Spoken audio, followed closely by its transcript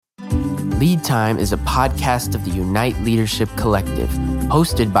Lead Time is a podcast of the Unite Leadership Collective,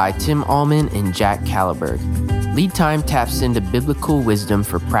 hosted by Tim Allman and Jack Kallerberg. Lead Time taps into biblical wisdom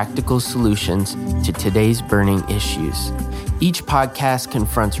for practical solutions to today's burning issues. Each podcast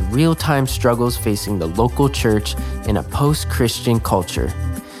confronts real-time struggles facing the local church in a post-Christian culture.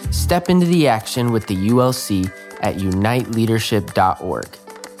 Step into the action with the ULC at uniteleadership.org.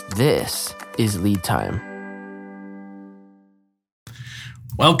 This is Lead Time.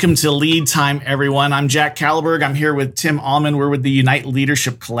 Welcome to Lead Time, everyone. I'm Jack Kallerberg. I'm here with Tim Allman. We're with the Unite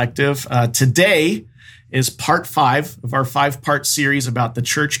Leadership Collective. Today is part 5 of our 5-part series about the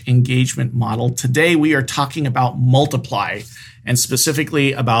church engagement model. Today, we are talking about multiply, and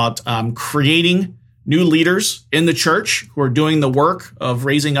specifically about creating new leaders in the church who are doing the work of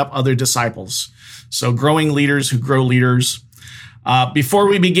raising up other disciples. So growing leaders who grow leaders. Before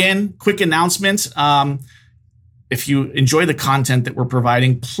we begin, quick announcement. If you enjoy the content that we're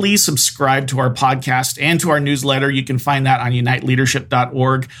providing, please subscribe to our podcast and to our newsletter. You can find that on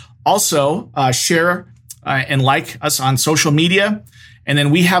uniteleadership.org. Also, share and like us on social media. And then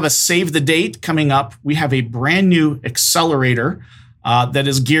we have a save the date coming up. We have a brand new accelerator that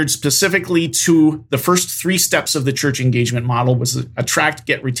is geared specifically to the first 3 steps of the church engagement model, was attract,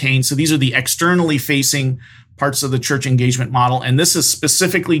 get, retain. So these are the externally facing parts of the church engagement model. And this is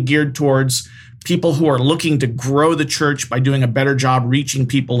specifically geared towards people who are looking to grow the church by doing a better job reaching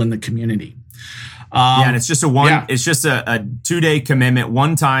people in the community. And it's just a 2-day commitment,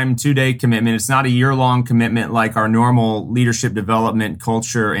 one-time 2-day commitment. It's not a year-long commitment like our normal leadership development,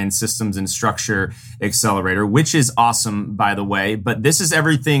 culture, and systems and structure accelerator, which is awesome, by the way. But this is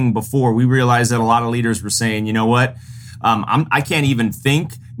everything before. We realized that a lot of leaders were saying, you know what? I can't even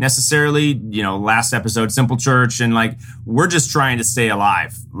think necessarily, last episode, Simple Church, and we're just trying to stay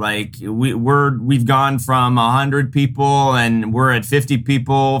alive. We've gone from 100 people and we're at 50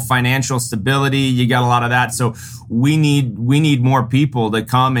 people, financial stability, you got a lot of that. So we need more people to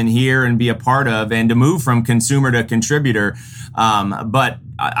come and hear and be a part of, and to move from consumer to contributor. But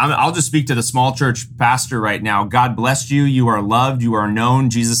I'll just speak to the small church pastor right now. God bless you. You are loved. You are known.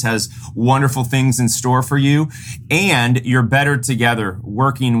 Jesus has wonderful things in store for you. And you're better together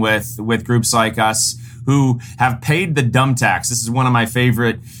working with groups like us who have paid the dumb tax. This is one of my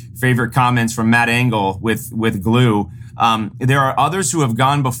favorite comments from Matt Engel with Glue. There are others who have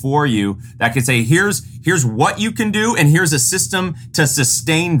gone before you that could say, here's what you can do, and here's a system to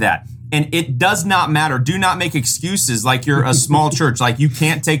sustain that. And it does not matter. Do not make excuses like you're a small church, like you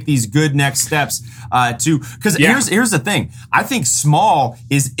can't take these good next steps because here's the thing. I think small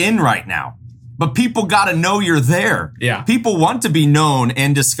is in right now, but people got to know you're there. Yeah. People want to be known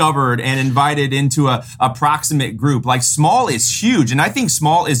and discovered and invited into a proximate group. Like, small is huge. And I think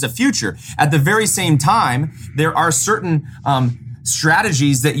small is the future. At the very same time, there are certain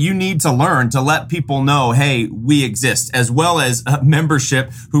strategies that you need to learn to let people know, hey, we exist, as well as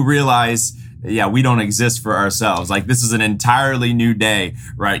membership who realize, we don't exist for ourselves. This is an entirely new day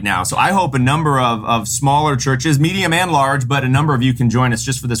right now. So I hope a number of smaller churches, medium and large, but a number of you can join us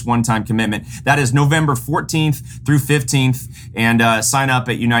just for this one-time commitment. That is November 14th through 15th, and sign up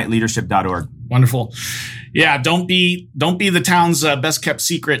at uniteleadership.org. Wonderful. Yeah, don't be the town's best kept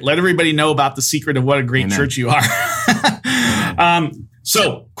secret. Let everybody know about the secret of what a great church you are.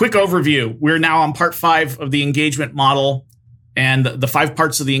 So, quick overview. We're now on part 5 of the engagement model, and the 5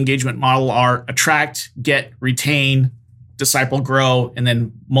 parts of the engagement model are attract, get, retain, disciple, grow, and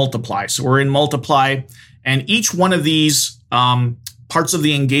then multiply. So we're in multiply, and each one of these parts of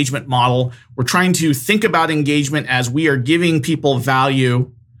the engagement model, we're trying to think about engagement as we are giving people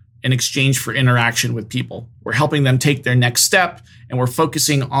value in exchange for interaction with people. We're helping them take their next step, and we're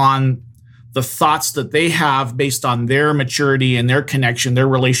focusing on the thoughts that they have based on their maturity and their connection, their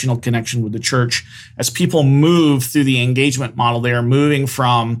relational connection with the church. As people move through the engagement model, they are moving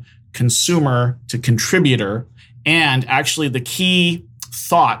from consumer to contributor. And actually, the key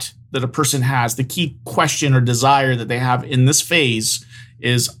thought that a person has, the key question or desire that they have in this phase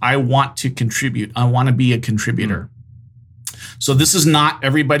is, I want to contribute. I want to be a contributor. So this is not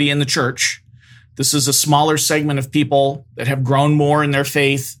everybody in the church. This is a smaller segment of people that have grown more in their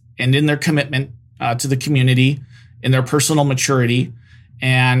faith and in their commitment to the community, in their personal maturity.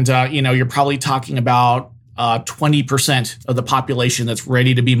 And, you're probably talking about 20% of the population that's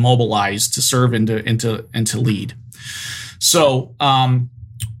ready to be mobilized to serve and to lead. So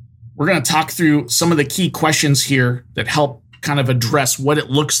we're going to talk through some of the key questions here that help kind of address what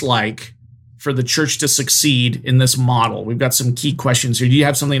it looks like for the church to succeed in this model. We've got some key questions here. Do you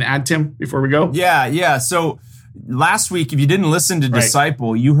have something to add, Tim, before we go? Yeah. So last week, if you didn't listen to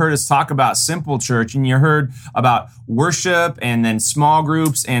Disciple, you heard us talk about Simple Church, and you heard about worship and then small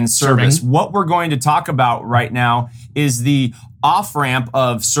groups and service. Serving. What we're going to talk about right now is the off-ramp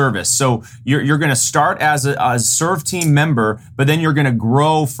of service. So you're going to start as a serve team member, but then you're going to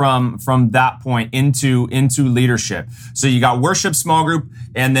grow from that point into leadership. So you got worship, small group,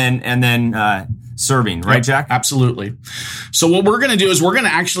 and then serving, right, Jack? Absolutely. So what we're going to do is we're going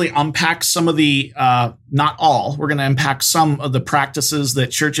to actually unpack some of the, not all, we're going to unpack some of the practices that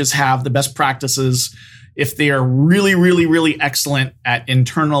churches have, the best practices, if they are really, really, really excellent at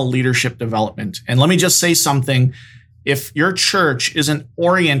internal leadership development. And let me just say something. If your church isn't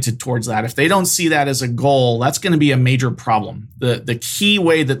oriented towards that, if they don't see that as a goal, that's going to be a major problem. The key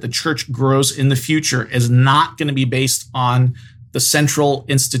way that the church grows in the future is not going to be based on the central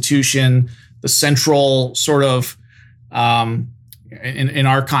institution, the central sort of, in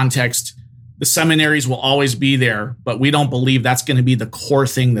our context, the seminaries will always be there, but we don't believe that's going to be the core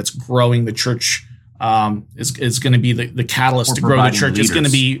thing that's growing the church, is going to be the catalyst to grow the church. It's going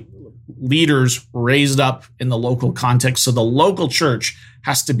to be leaders raised up in the local context. So the local church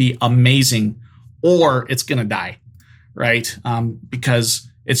has to be amazing or it's going to die, right? Because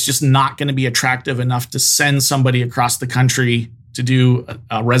it's just not going to be attractive enough to send somebody across the country to do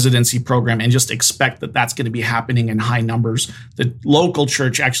a residency program and just expect that that's going to be happening in high numbers. The local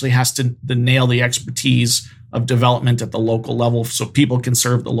church actually has to nail the expertise of development at the local level so people can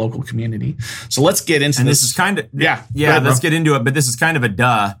serve the local community. So let's get into this. And this is kind of, let's get into it, but this is kind of a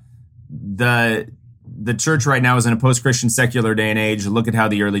duh. The church right now is in a post-Christian secular day and age. Look at how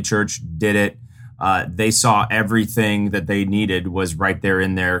the early church did it. They saw everything that they needed was right there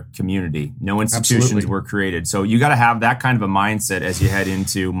in their community. No institutions were created. So you got to have that kind of a mindset as you head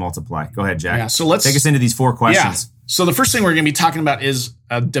into Multiply. Go ahead, Jack. Yeah, so let's take us into these 4 questions. Yeah. So the first thing we're going to be talking about is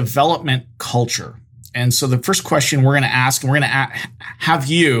a development culture. And so the first question we're going to ask, and we're going to have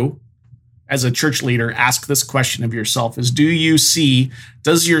you as a church leader ask this question of yourself is,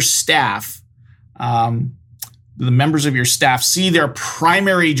 does your staff, the members of your staff, see their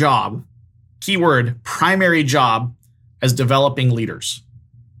primary job, keyword, primary job, as developing leaders,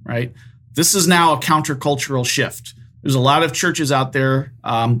 right? This is now a countercultural shift. There's a lot of churches out there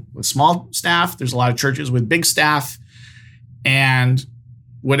with small staff. There's a lot of churches with big staff. And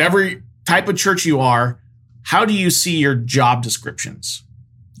whatever type of church you are, how do you see your job descriptions,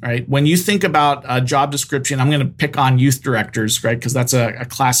 right? When you think about a job description, I'm going to pick on youth directors, right? Because that's a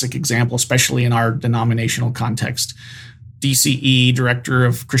classic example, especially in our denominational context. DCE, Director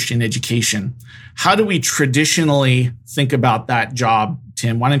of Christian Education. How do we traditionally think about that job,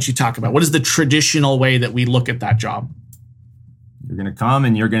 Tim? Why don't you talk about what is the traditional way that we look at that job? You're going to come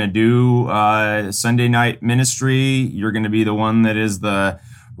and you're going to do Sunday night ministry. You're going to be the one that is the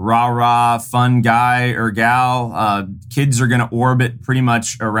rah-rah fun guy or gal. Kids are going to orbit pretty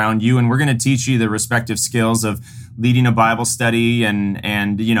much around you, and we're going to teach you the respective skills of leading a Bible study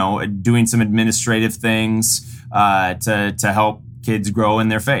and doing some administrative things to help kids grow in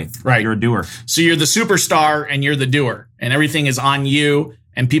their faith. Right. You're a doer. So you're the superstar and you're the doer, and everything is on you,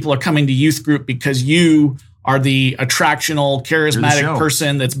 and people are coming to youth group because you are the attractional, charismatic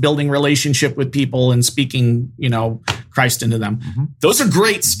person that's building relationship with people and speaking, Christ into them. Mm-hmm. Those are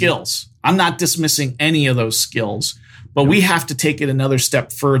great skills. I'm not dismissing any of those skills, but we have to take it another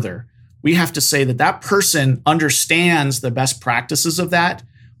step further. We have to say that person understands the best practices of that,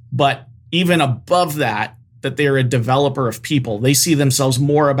 but even above that they're a developer of people. They see themselves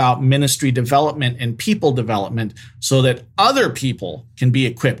more about ministry development and people development so that other people can be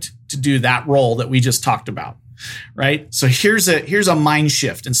equipped to do that role that we just talked about, right? So here's a mind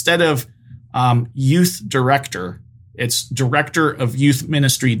shift. Instead of youth director, it's director of youth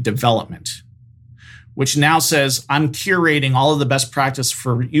ministry development, which now says I'm curating all of the best practice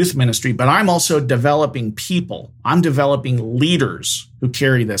for youth ministry, but I'm also developing people. I'm developing leaders who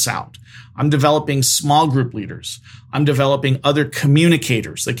carry this out. I'm developing small group leaders. I'm developing other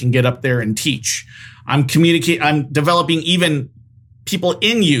communicators that can get up there and teach. I'm developing even people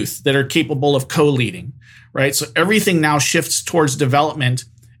in youth that are capable of co-leading, right? So everything now shifts towards development.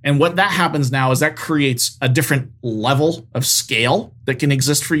 And what that happens now is that creates a different level of scale that can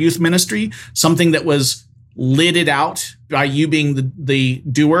exist for youth ministry. Something that was lidded out by you being the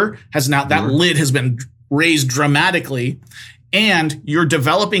doer that lid has been raised dramatically. And you're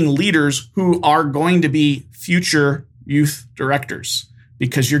developing leaders who are going to be future youth directors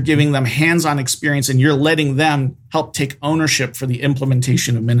because you're giving them hands-on experience and you're letting them help take ownership for the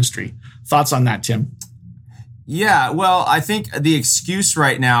implementation of ministry. Thoughts on that, Tim? Yeah, well, I think the excuse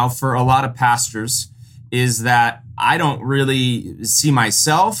right now for a lot of pastors is that I don't really see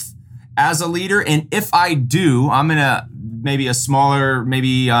myself as a leader? And if I do, I'm in maybe a smaller,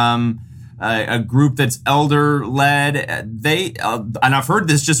 a group that's elder led. And I've heard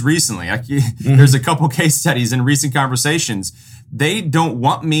this just recently. There's a couple case studies in recent conversations. They don't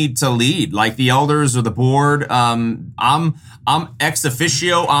want me to lead, like the elders or the board. I'm ex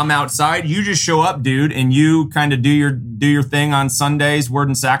officio. I'm outside. You just show up, dude, and you kind of do your thing on Sundays, word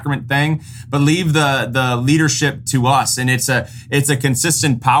and sacrament thing. But leave the leadership to us, and it's a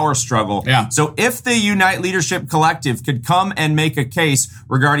consistent power struggle. Yeah. So if the Unite Leadership Collective could come and make a case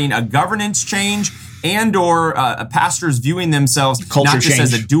regarding a governance change and or pastors viewing themselves culture not just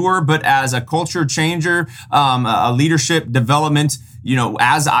change. as a doer, but as a culture changer, a leadership development,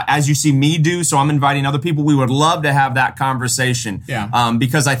 as you see me do. So I'm inviting other people. We would love to have that conversation. Yeah.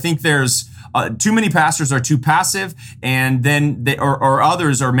 Because I think there's too many pastors are too passive, and then or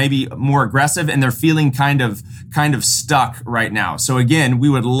others are maybe more aggressive, and they're feeling kind of stuck right now. So again, we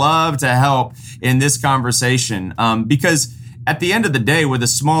would love to help in this conversation because at the end of the day, with a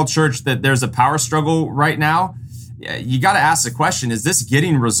small church that there's a power struggle right now, you got to ask the question, is this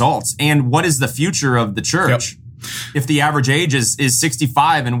getting results? And what is the future of the church? Yep. If the average age is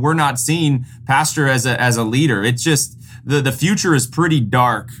 65 and we're not seeing pastor as a leader, it's just the future is pretty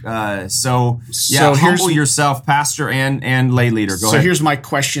dark. So humble yourself, pastor and lay leader. Go ahead. So here's my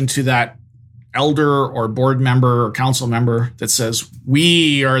question to that elder or board member or council member that says,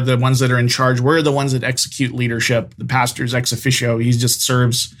 we are the ones that are in charge. We're the ones that execute leadership. The pastor's ex officio. He just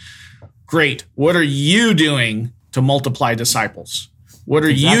serves. Great. What are you doing to multiply disciples? What are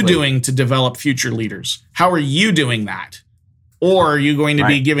you doing to develop future leaders? How are you doing that? Or are you going to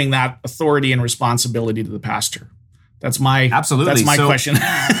be giving that authority and responsibility to the pastor? That's my question.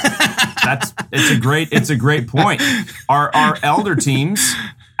 It's a great point. Our elder teams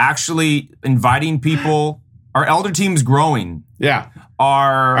actually inviting people? Are elder teams growing? Yeah.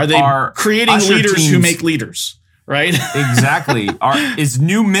 Are they creating leaders teams, who make leaders? Right. Exactly. Is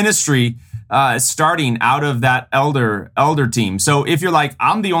new ministry starting out of that elder team? So if you're like,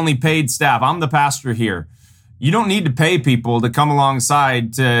 I'm the only paid staff, I'm the pastor here, you don't need to pay people to come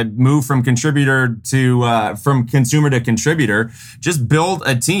alongside to move from consumer to contributor. Just build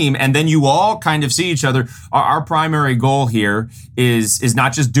a team, and then you all kind of see each other. Our primary goal here is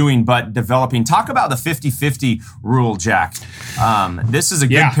not just doing, but developing. Talk about the 50-50 rule, Jack. This is a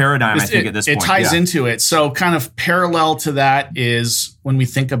good paradigm, I think, at this point. It ties into it. So kind of parallel to that is when we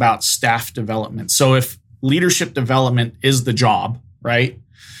think about staff development. So if leadership development is the job, right?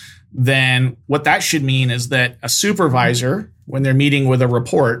 Then what that should mean is that a supervisor, when they're meeting with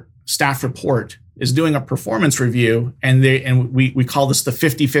a staff report, is doing a performance review, and we call this the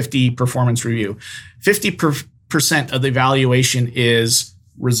 50-50 performance review. 50% of the evaluation is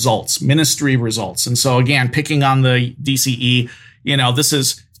results, ministry results. And so again, picking on the DCE, this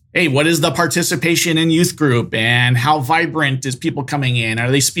is, hey, what is the participation in youth group, and how vibrant is people coming in? Are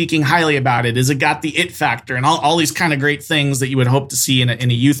they speaking highly about it? Is it got the it factor, and all these kind of great things that you would hope to see in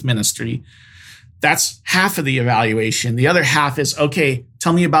a youth ministry? That's half of the evaluation. The other half is, okay,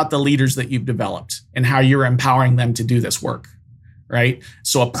 tell me about the leaders that you've developed and how you're empowering them to do this work, right?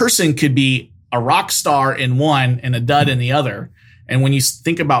 So a person could be a rock star in one and a dud in the other. And when you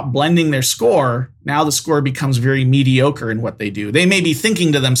think about blending their score, now the score becomes very mediocre in what they do. They may be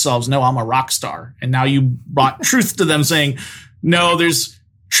thinking to themselves, no, I'm a rock star. And now you brought truth to them saying, no, there's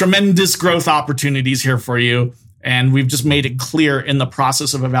tremendous growth opportunities here for you. And we've just made it clear in the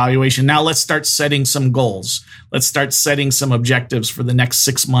process of evaluation. Now let's start setting some goals. Let's start setting some objectives for the next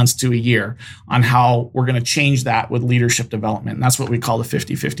 6 months to a year on how we're going to change that with leadership development. And that's what we call the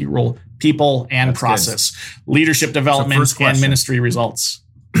 50-50 rule: people and process, leadership development and ministry results.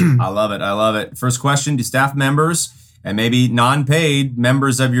 I love it. First question: do staff members and maybe non-paid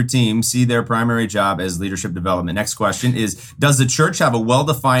members of your team see their primary job as leadership development? Next question is, does the church have a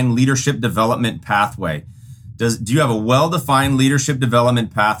well-defined leadership development pathway? Do you have a well-defined leadership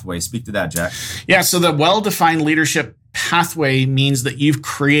development pathway? Speak to that, Jack. Yeah, so the well-defined leadership pathway means that you've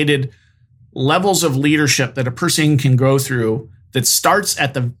created levels of leadership that a person can go through that starts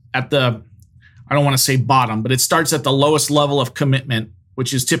at the I don't want to say bottom, but it starts at the lowest level of commitment,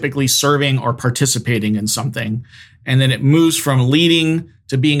 which is typically serving or participating in something. And then it moves from leading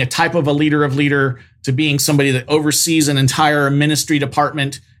to being a type of a leader to being somebody that oversees an entire ministry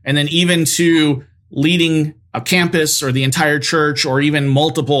department, and then even to leading a campus or the entire church or even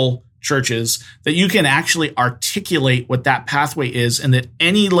multiple churches, that you can actually articulate what that pathway is, and that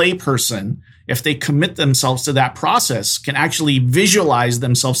any layperson, if they commit themselves to that process, can actually visualize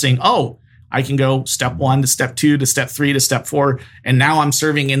themselves saying, oh, I can go step 1 to step 2 to step 3 to step 4, and now I'm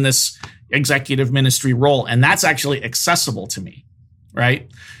serving in this executive ministry role. And that's actually accessible to me.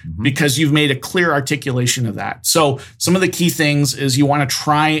 right? Because you've made a clear articulation of that. So some of the key things is you want to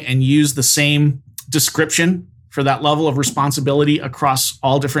try and use the same description for that level of responsibility across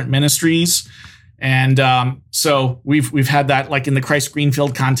all different ministries. And so we've had that like in the Christ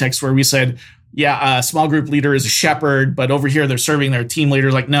Greenfield context where we said, yeah, a small group leader is a shepherd, but over here they're serving their team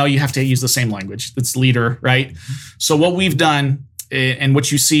leader. Like, no, you have to use the same language. It's leader, right? So what we've done and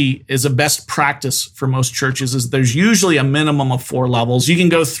what you see is a best practice for most churches is there's usually a minimum of 4 levels. You can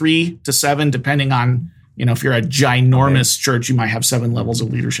go 3 to 7, depending on, if you're a ginormous church, you might have 7 levels of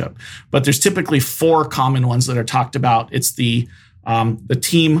leadership. But there's typically 4 common ones that are talked about. It's the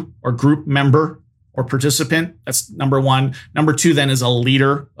team or group member or participant. That's number 1. Number 2 then is a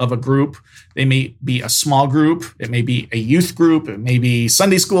leader of a group. They may be a small group. It may be a youth group. It may be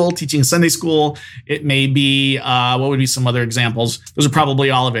Sunday school, teaching Sunday school. It may be, what would be some other examples? Those are probably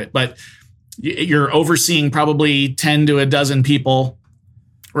all of it. But you're overseeing probably 10 to a dozen people,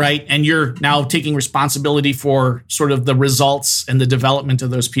 right? And you're now taking responsibility for sort of the results and the development of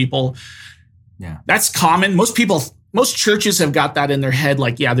those people. Yeah, that's common. Most churches have got that in their head.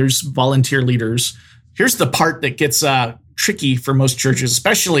 Like, yeah, there's volunteer leaders. Here's the part that gets tricky for most churches,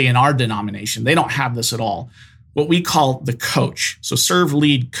 especially in our denomination. They don't have this at all. What we call the coach. So serve,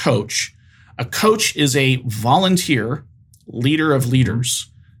 lead, coach. A coach is a volunteer leader of leaders.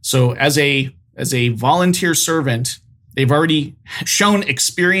 So as a volunteer servant, they've already shown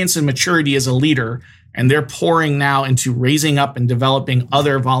experience and maturity as a leader, and they're pouring now into raising up and developing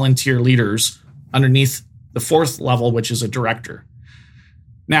other volunteer leaders underneath the 4th level, which is a director.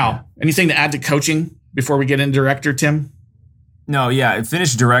 Now, anything to add to coaching before we get into director, Tim? No, yeah.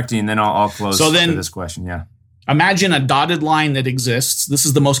 Finish directing, then I'll close to this question. Yeah. Imagine a dotted line that exists. This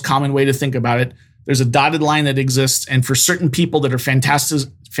is the most common way to think about it. There's a dotted line that exists, and for certain people that are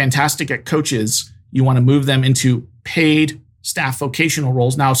fantastic at coaches, you want to move them into paid staff vocational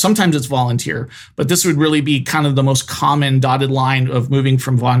roles. Now, sometimes it's volunteer, but this would really be kind of the most common dotted line of moving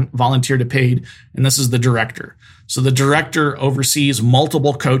from volunteer to paid, and this is the director. So the director oversees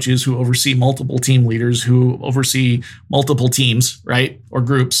multiple coaches who oversee multiple team leaders who oversee multiple teams, right? Or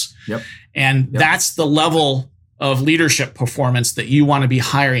groups. Yep. And that's the level of leadership performance that you want to be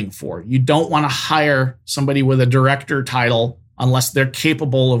hiring for. You don't want to hire somebody with a director title unless they're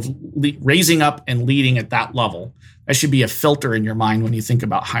capable of raising up and leading at that level. That should be a filter in your mind when you think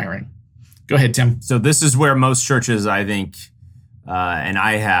about hiring. Go ahead, Tim. So this is where most churches, I think, and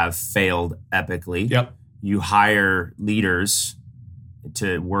I have failed epically. Yep. You hire leaders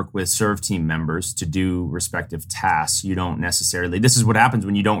to work with serve team members to do respective tasks. You don't necessarily, this is what happens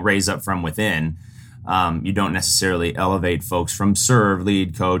when you don't raise up from within. You don't necessarily elevate folks from serve,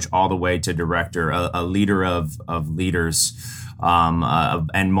 lead, coach, all the way to director, a leader of leaders.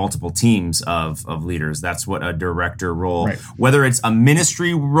 And multiple teams of leaders. That's what a director role, right. Whether it's a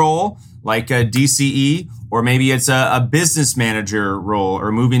ministry role like a DCE, or maybe it's a business manager role,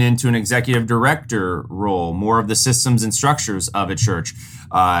 or moving into an executive director role, more of the systems and structures of a church.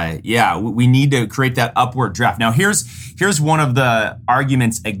 We need to create that upward draft. Now, here's one of the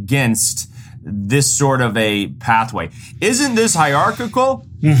arguments against this sort of a pathway. Isn't this hierarchical?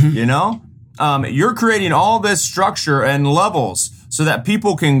 Mm-hmm. You're creating all this structure and levels so that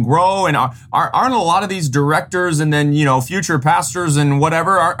people can grow. And aren't a lot of these directors and then, future pastors and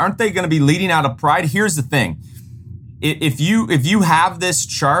whatever, aren't they going to be leading out of pride? Here's the thing. If you have this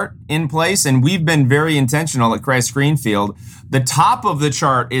chart in place, and we've been very intentional at Christ Greenfield, the top of the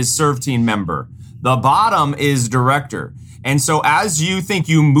chart is serve team member. The bottom is director. And so as you think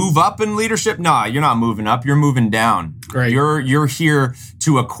you move up in leadership, no, you're not moving up, you're moving down. Right. You're here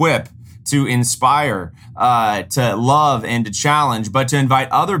to equip, to inspire, to love and to challenge, but to invite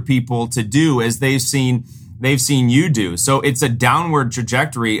other people to do as they've seen you do. So it's a downward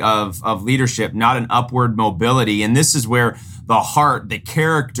trajectory of leadership, not an upward mobility. And this is where the heart, the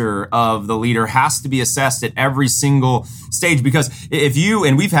character of the leader has to be assessed at every single stage. Because if you,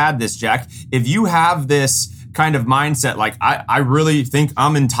 and we've had this, Jack, if you have this kind of mindset, like I really think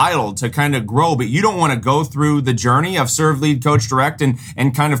I'm entitled to kind of grow, but you don't want to go through the journey of serve, lead, coach, direct, and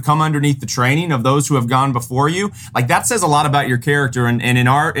kind of come underneath the training of those who have gone before you. Like that says a lot about your character. And in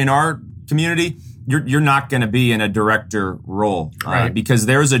our community, you're not going to be in a director role, right? Because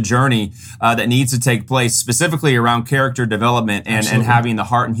there's a journey that needs to take place specifically around character development and having the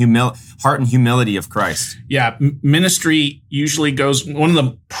heart and humility of Christ. Yeah, ministry usually goes. One of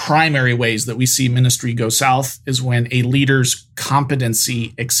the primary ways that we see ministry go south is when a leader's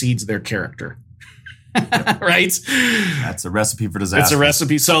competency exceeds their character. Right? That's a recipe for disaster. It's a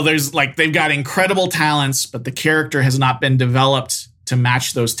recipe. So they've got incredible talents, but the character has not been developed to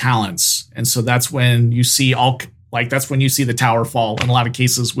match those talents. And so that's when you see all Like that's when you see the tower fall in a lot of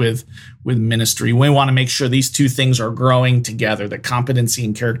cases with ministry. We want to make sure these two things are growing together, that competency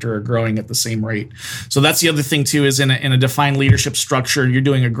and character are growing at the same rate. So that's the other thing too, is in a defined leadership structure, you're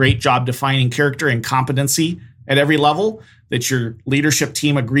doing a great job defining character and competency at every level, that your leadership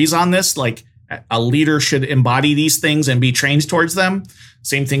team agrees on this. Like a leader should embody these things and be trained towards them.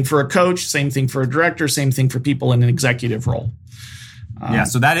 Same thing for a coach, same thing for a director, same thing for people in an executive role.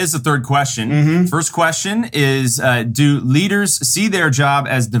 So that is the third question. First question is, do leaders see their job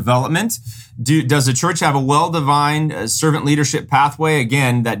as development? Does the church have a well-defined servant leadership pathway?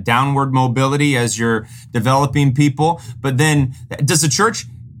 Again, that downward mobility as you're developing people. But then does the church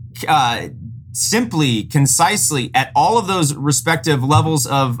simply, concisely, at all of those respective levels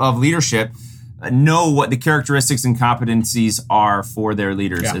of leadership, know what the characteristics and competencies are for their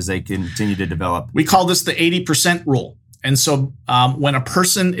leaders as they continue to develop? We call this the 80% rule. And so when a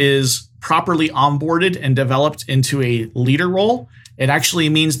person is properly onboarded and developed into a leader role, it actually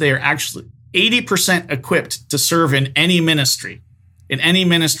means they are actually 80% equipped to serve in any ministry,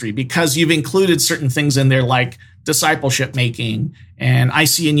 because you've included certain things in there like discipleship making and I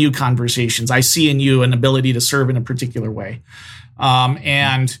see in you conversations. I see in you an ability to serve in a particular way,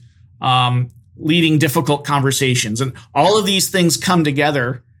 and leading difficult conversations. And all of these things come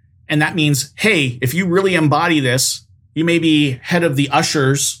together. And that means, hey, if you really embody this, you may be head of the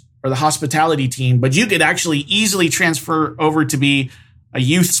ushers or the hospitality team, but you could actually easily transfer over to be a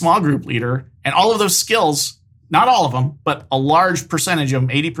youth small group leader. And all of those skills, not all of them, but a large percentage of them,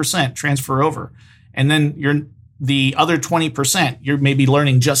 80%, transfer over. And then the other 20%, you're maybe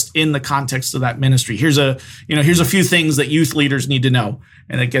learning just in the context of that ministry. Here's a few things that youth leaders need to know,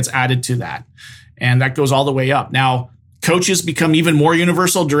 and it gets added to that. And that goes all the way up. Now, coaches become even more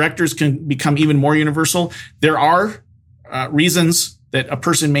universal. Directors can become even more universal. There are reasons that a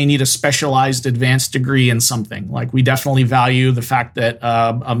person may need a specialized advanced degree in something. Like we definitely value the fact that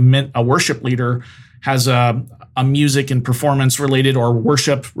a worship leader has a music and performance related or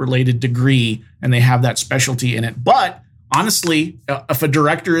worship related degree, and they have that specialty in it. But honestly, if a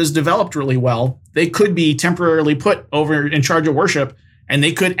director is developed really well, they could be temporarily put over in charge of worship, and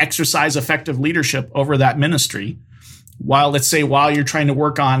they could exercise effective leadership over that ministry while you're trying to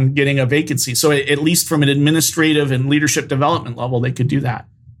work on getting a vacancy. So at least from an administrative and leadership development level, they could do that.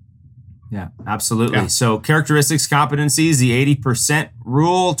 Yeah, absolutely. Yeah. So characteristics, competencies, the 80%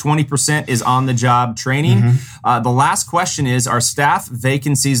 rule, 20% is on-the-job training. The last question is, are staff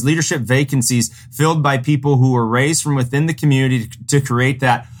vacancies, leadership vacancies filled by people who were raised from within the community to create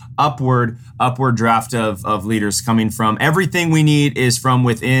that upward draft of leaders coming from? Everything we need is from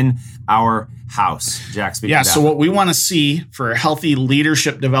within our house. Jack, speak to that. So what we want to see for a healthy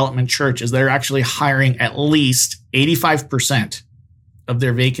leadership development church is they're actually hiring at least 85% of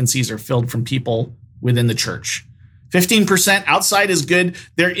their vacancies are filled from people within the church. 15% outside is good.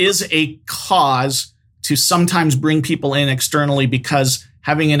 There is a cause to sometimes bring people in externally, because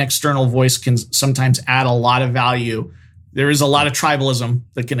having an external voice can sometimes add a lot of value. There is a lot of tribalism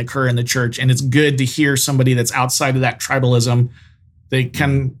that can occur in the church, and it's good to hear somebody that's outside of that tribalism. They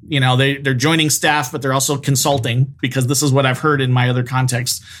can, they're joining staff, but they're also consulting, because this is what I've heard in my other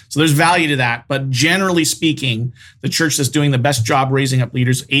contexts. So there's value to that. But generally speaking, the church that's doing the best job raising up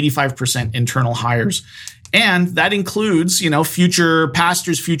leaders, 85% internal hires. And that includes, future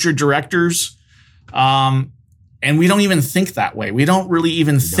pastors, future directors. And we don't even think that way. We don't really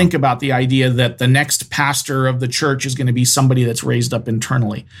even think about the idea that the next pastor of the church is going to be somebody that's raised up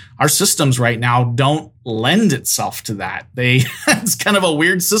internally. Our systems right now don't lend itself to that. It's kind of a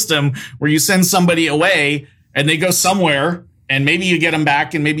weird system where you send somebody away and they go somewhere, and maybe you get them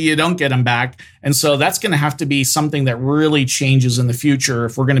back and maybe you don't get them back. And so that's going to have to be something that really changes in the future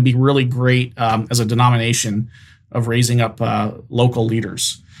if we're going to be really great as a denomination of raising up local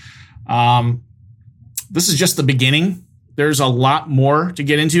leaders. This is just the beginning. There's a lot more to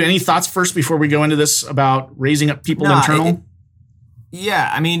get into. Any thoughts first before we go into this about raising up people internal?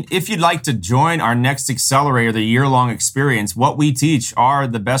 If you'd like to join our next accelerator, the year-long experience, what we teach are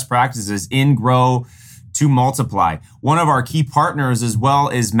the best practices in Grow to Multiply. One of our key partners as well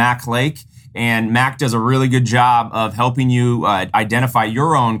is Mac Lake. And Mac does a really good job of helping you identify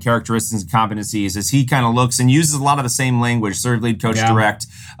your own characteristics and competencies as he kind of looks and uses a lot of the same language, serve, lead, coach, direct,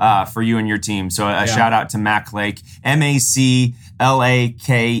 for you and your team. So a shout out to Mac Lake, MACLAKE.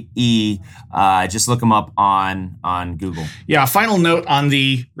 Just look him up on Google. Yeah. A final note on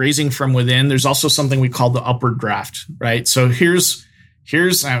the raising from within. There's also something we call the upward draft, right? So here's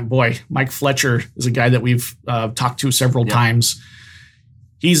Mike Fletcher is a guy that we've talked to several times.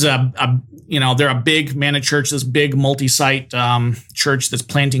 He's they're a big manna church, this big multi-site church that's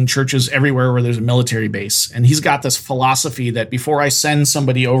planting churches everywhere where there's a military base. And he's got this philosophy that before I send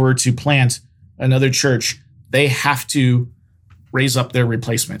somebody over to plant another church, they have to raise up their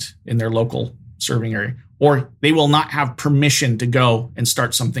replacement in their local serving area, or they will not have permission to go and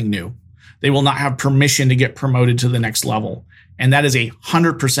start something new. They will not have permission to get promoted to the next level. And that is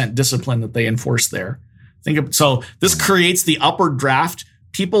 100% discipline that they enforce there. So this creates the upward draft.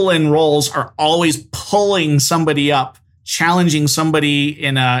 People in roles are always pulling somebody up, challenging somebody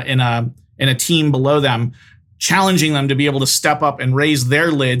in a team below them, challenging them to be able to step up and raise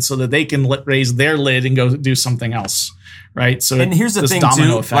their lid so that they can raise their lid and go do something else, right? So and here's the thing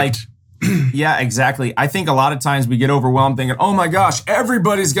too, effect. Yeah, exactly. I think a lot of times we get overwhelmed thinking, oh my gosh, not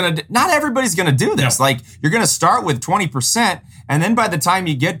everybody's going to do this. No. Like you're going to start with 20%. And then by the time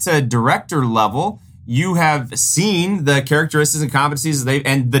you get to director level, you have seen the characteristics and competencies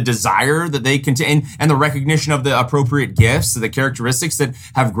and the desire that they contain and the recognition of the appropriate gifts, the characteristics that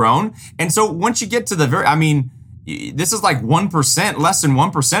have grown. And so once you get to this is like 1%, less than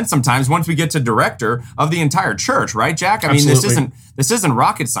 1% sometimes once we get to director of the entire church, right, Jack? I mean, this isn't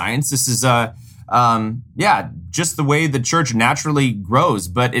rocket science. This is just the way the church naturally grows.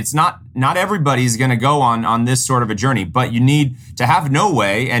 But it's not everybody's going to go on this sort of a journey. But you need to have no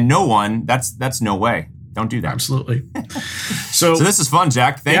way and no one. That's no way. Don't do that. Absolutely. So this is fun,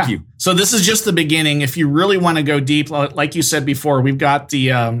 Jack. Thank you. So this is just the beginning. If you really want to go deep, like you said before, we've got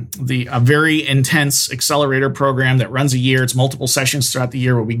the very intense accelerator program that runs a year. It's multiple sessions throughout the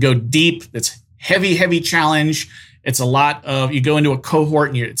year where we go deep. It's heavy challenge. It's a lot of, you go into a cohort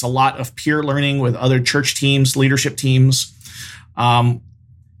and it's a lot of peer learning with other church teams, leadership teams. And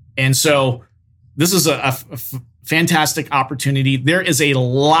so this is a fantastic opportunity. There is a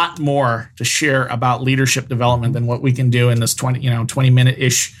lot more to share about leadership development than what we can do in this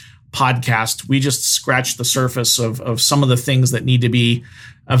 20-minute-ish podcast. We just scratched the surface of some of the things that need to be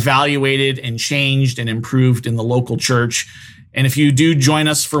evaluated and changed and improved in the local church. And if you do join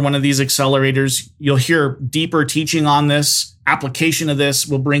us for one of these accelerators, you'll hear deeper teaching on this, application of this.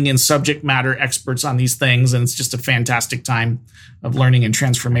 We'll bring in subject matter experts on these things. And it's just a fantastic time of learning and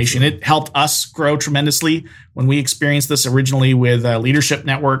transformation. It helped us grow tremendously when we experienced this originally with Leadership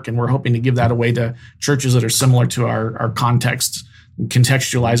Network. And we're hoping to give that away to churches that are similar to our context and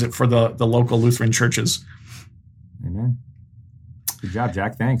contextualize it for the local Lutheran churches. Amen. Good job,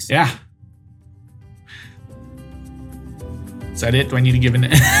 Jack. Thanks. Yeah. Is that it? Do I need to give an...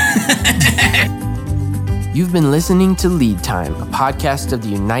 You've been listening to Lead Time, a podcast of the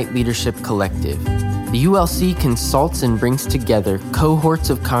Unite Leadership Collective. The ULC consults and brings together cohorts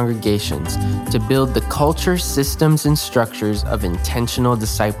of congregations to build the culture, systems, and structures of intentional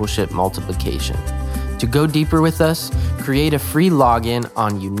discipleship multiplication. To go deeper with us, create a free login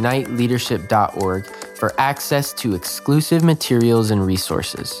on uniteleadership.org for access to exclusive materials and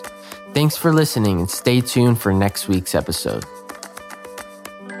resources. Thanks for listening and stay tuned for next week's episode.